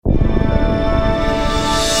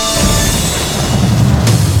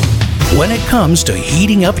When it comes to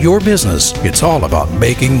heating up your business, it's all about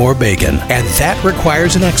making more bacon, and that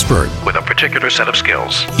requires an expert with a particular set of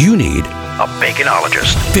skills. You need a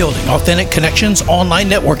baconologist. Building authentic connections, online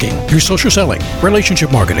networking, your social selling,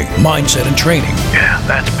 relationship marketing, mindset and training. Yeah,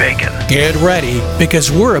 that's bacon. Get ready,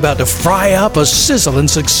 because we're about to fry up a sizzling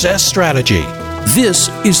success strategy. This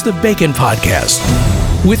is the Bacon Podcast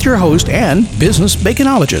with your host and business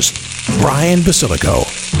baconologist, Brian Basilico.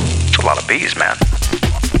 It's a lot of bees, man.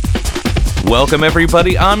 Welcome,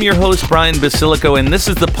 everybody. I'm your host, Brian Basilico, and this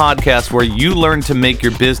is the podcast where you learn to make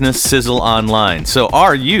your business sizzle online. So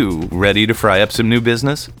are you ready to fry up some new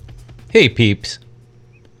business? Hey, peeps.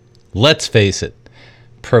 Let's face it.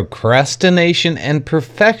 Procrastination and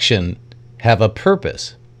perfection have a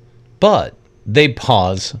purpose, but they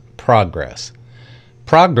pause progress.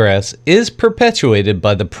 Progress is perpetuated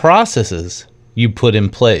by the processes you put in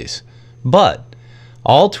place, but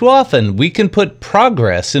all too often, we can put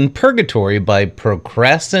progress in purgatory by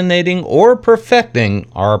procrastinating or perfecting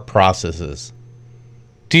our processes.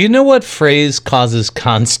 Do you know what phrase causes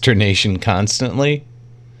consternation constantly?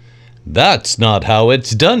 That's not how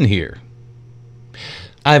it's done here.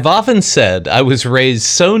 I've often said I was raised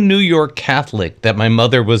so New York Catholic that my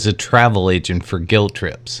mother was a travel agent for guilt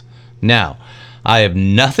trips. Now, I have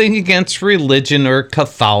nothing against religion or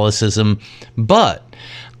Catholicism, but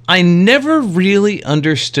I never really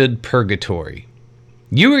understood purgatory.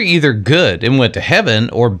 You were either good and went to heaven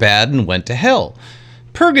or bad and went to hell.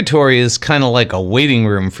 Purgatory is kind of like a waiting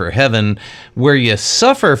room for heaven where you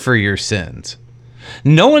suffer for your sins.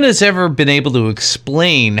 No one has ever been able to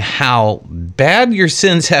explain how bad your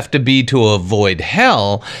sins have to be to avoid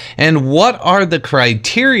hell and what are the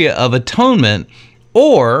criteria of atonement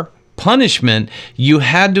or punishment you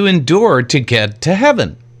had to endure to get to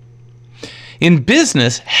heaven. In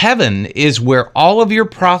business, heaven is where all of your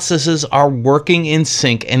processes are working in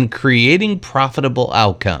sync and creating profitable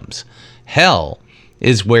outcomes. Hell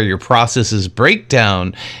is where your processes break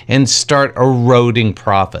down and start eroding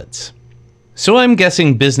profits. So I'm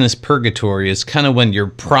guessing business purgatory is kind of when your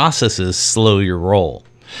processes slow your roll.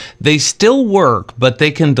 They still work, but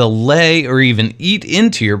they can delay or even eat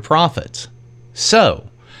into your profits. So,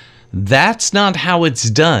 that's not how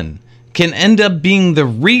it's done can end up being the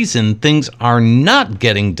reason things are not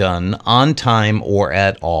getting done on time or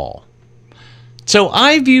at all. So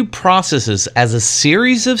I view processes as a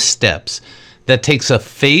series of steps that takes a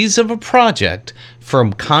phase of a project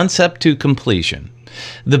from concept to completion.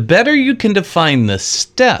 The better you can define the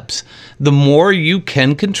steps, the more you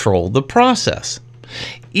can control the process.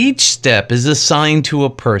 Each step is assigned to a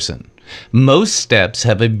person. Most steps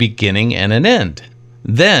have a beginning and an end.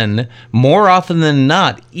 Then, more often than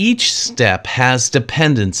not, each step has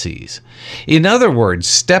dependencies. In other words,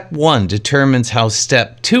 step 1 determines how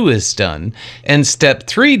step 2 is done, and step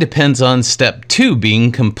 3 depends on step 2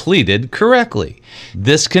 being completed correctly.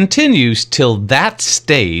 This continues till that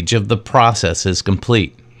stage of the process is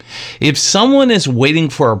complete. If someone is waiting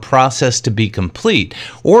for a process to be complete,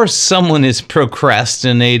 or someone is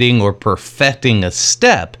procrastinating or perfecting a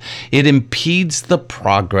step, it impedes the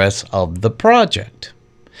progress of the project.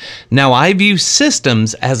 Now, I view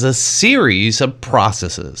systems as a series of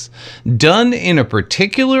processes done in a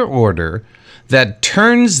particular order that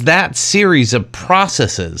turns that series of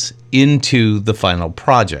processes into the final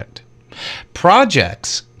project.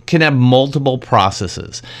 Projects can have multiple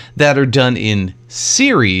processes that are done in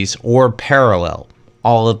series or parallel,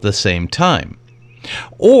 all at the same time,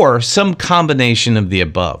 or some combination of the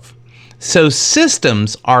above. So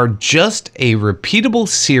systems are just a repeatable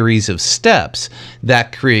series of steps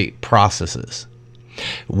that create processes.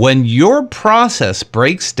 When your process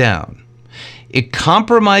breaks down, it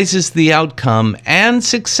compromises the outcome and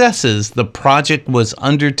successes the project was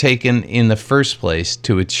undertaken in the first place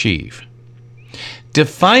to achieve.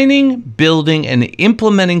 Defining, building, and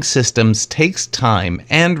implementing systems takes time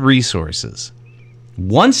and resources.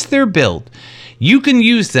 Once they're built, you can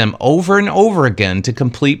use them over and over again to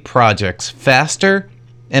complete projects faster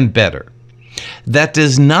and better. That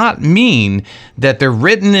does not mean that they're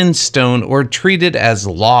written in stone or treated as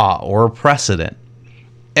law or precedent.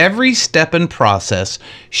 Every step and process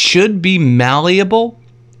should be malleable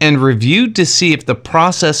and reviewed to see if the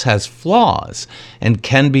process has flaws and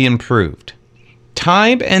can be improved.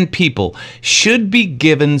 Time and people should be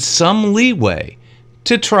given some leeway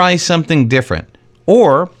to try something different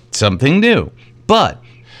or something new, but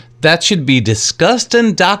that should be discussed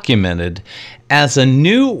and documented as a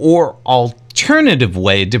new or alternative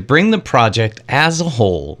way to bring the project as a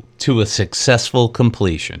whole to a successful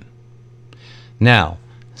completion. Now,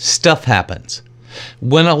 stuff happens.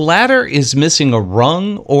 When a ladder is missing a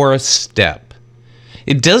rung or a step,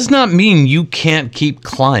 It does not mean you can't keep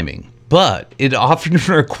climbing, but it often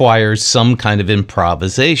requires some kind of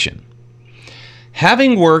improvisation.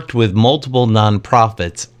 Having worked with multiple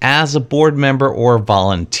nonprofits as a board member or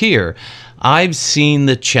volunteer, I've seen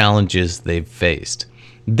the challenges they've faced.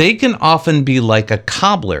 They can often be like a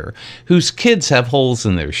cobbler whose kids have holes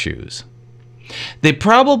in their shoes. They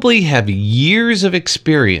probably have years of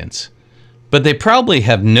experience, but they probably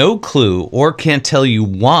have no clue or can't tell you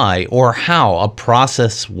why or how a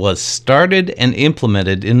process was started and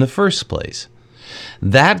implemented in the first place.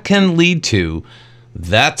 That can lead to,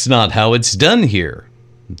 "That's not how it's done here."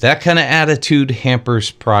 That kind of attitude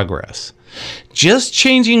hampers progress. Just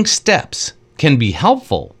changing steps can be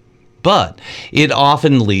helpful, but it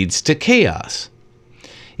often leads to chaos.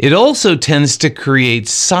 It also tends to create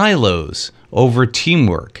silos over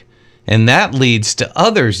teamwork, and that leads to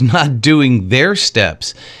others not doing their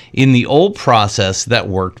steps in the old process that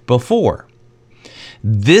worked before.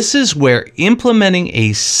 This is where implementing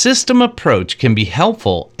a system approach can be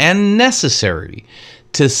helpful and necessary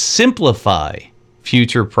to simplify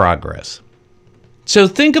future progress. So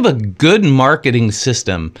think of a good marketing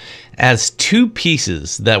system as two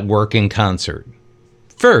pieces that work in concert.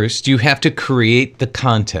 First, you have to create the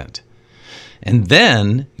content, and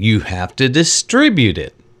then you have to distribute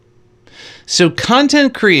it. So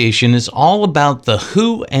content creation is all about the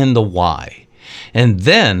who and the why, and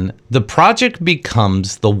then the project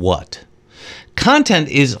becomes the what. Content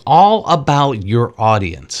is all about your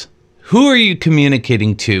audience. Who are you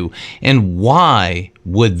communicating to, and why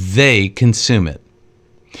would they consume it?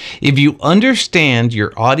 If you understand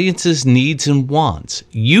your audience's needs and wants,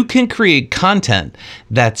 you can create content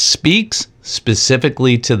that speaks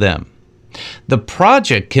specifically to them. The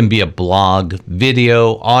project can be a blog,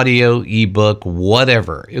 video, audio, ebook,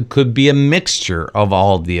 whatever. It could be a mixture of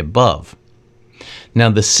all of the above. Now,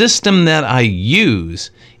 the system that I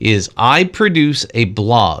use is I produce a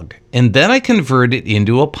blog, and then I convert it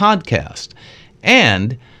into a podcast.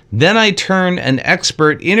 And then I turn an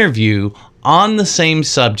expert interview on the same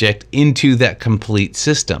subject into that complete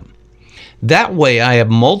system. That way, I have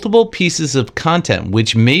multiple pieces of content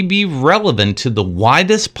which may be relevant to the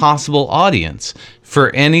widest possible audience for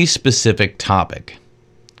any specific topic.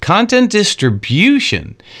 Content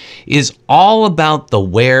distribution is all about the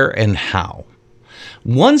where and how.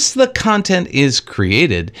 Once the content is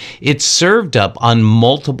created, it's served up on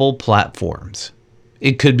multiple platforms.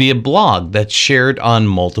 It could be a blog that's shared on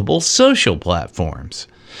multiple social platforms.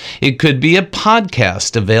 It could be a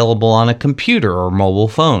podcast available on a computer or mobile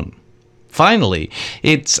phone. Finally,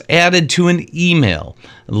 it's added to an email,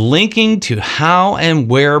 linking to how and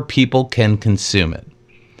where people can consume it.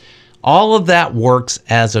 All of that works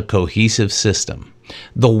as a cohesive system.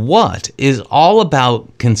 The what is all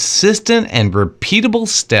about consistent and repeatable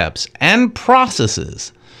steps and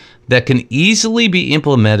processes that can easily be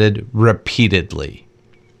implemented repeatedly.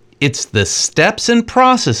 It's the steps and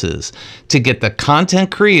processes to get the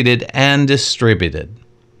content created and distributed.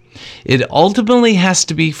 It ultimately has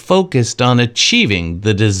to be focused on achieving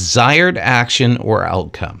the desired action or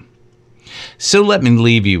outcome. So let me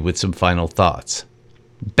leave you with some final thoughts.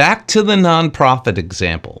 Back to the nonprofit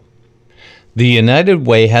example. The United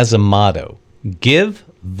Way has a motto: give,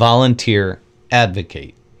 volunteer,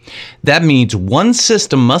 advocate. That means one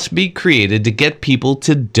system must be created to get people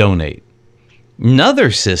to donate.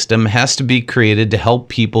 Another system has to be created to help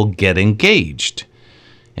people get engaged.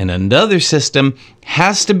 And another system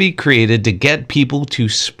has to be created to get people to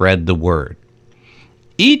spread the word.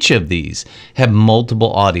 Each of these have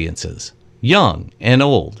multiple audiences, young and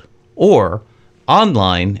old, or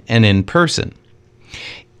online and in person.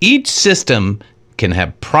 Each system can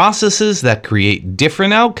have processes that create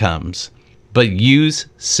different outcomes, but use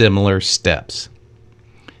similar steps.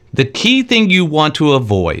 The key thing you want to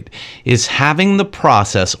avoid is having the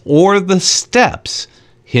process or the steps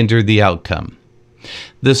hinder the outcome.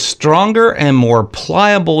 The stronger and more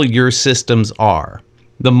pliable your systems are,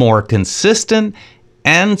 the more consistent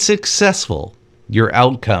and successful your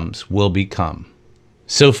outcomes will become.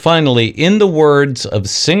 So finally, in the words of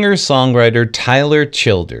singer-songwriter Tyler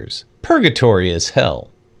Childers, Purgatory is hell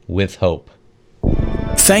with hope.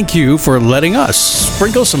 Thank you for letting us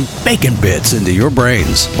sprinkle some bacon bits into your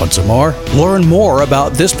brains. Want some more? Learn more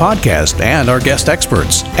about this podcast and our guest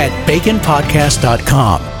experts at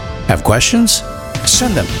baconpodcast.com. Have questions?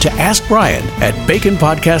 Send them to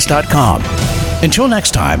askbrian@baconpodcast.com. Until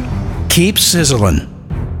next time, keep sizzling.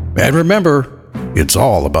 And remember, it's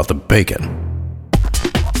all about the bacon.